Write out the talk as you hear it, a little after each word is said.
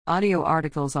Audio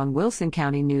articles on Wilson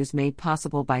County News made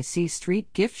possible by C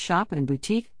Street Gift Shop and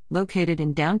Boutique, located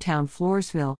in downtown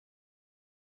Floresville.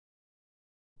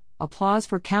 Applause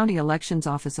for County Elections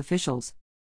Office officials.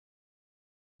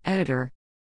 Editor.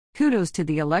 Kudos to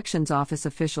the Elections Office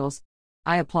officials.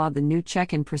 I applaud the new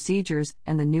check-in procedures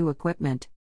and the new equipment.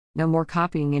 No more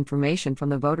copying information from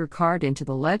the voter card into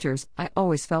the ledgers. I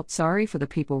always felt sorry for the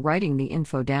people writing the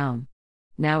info down.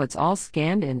 Now it's all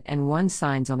scanned in and one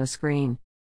signs on a screen.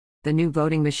 The new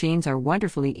voting machines are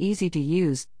wonderfully easy to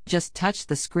use. Just touch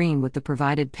the screen with the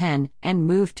provided pen and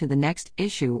move to the next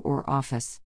issue or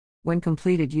office. When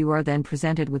completed, you are then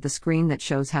presented with a screen that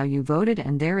shows how you voted,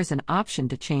 and there is an option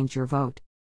to change your vote.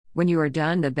 When you are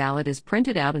done, the ballot is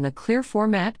printed out in a clear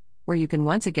format, where you can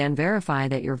once again verify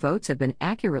that your votes have been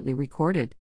accurately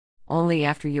recorded. Only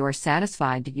after you are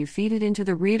satisfied do you feed it into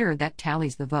the reader that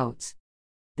tallies the votes.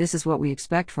 This is what we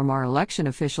expect from our election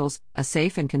officials: a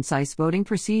safe and concise voting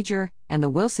procedure, and the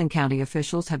Wilson County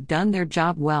officials have done their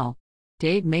job well.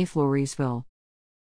 Dave May, Floresville.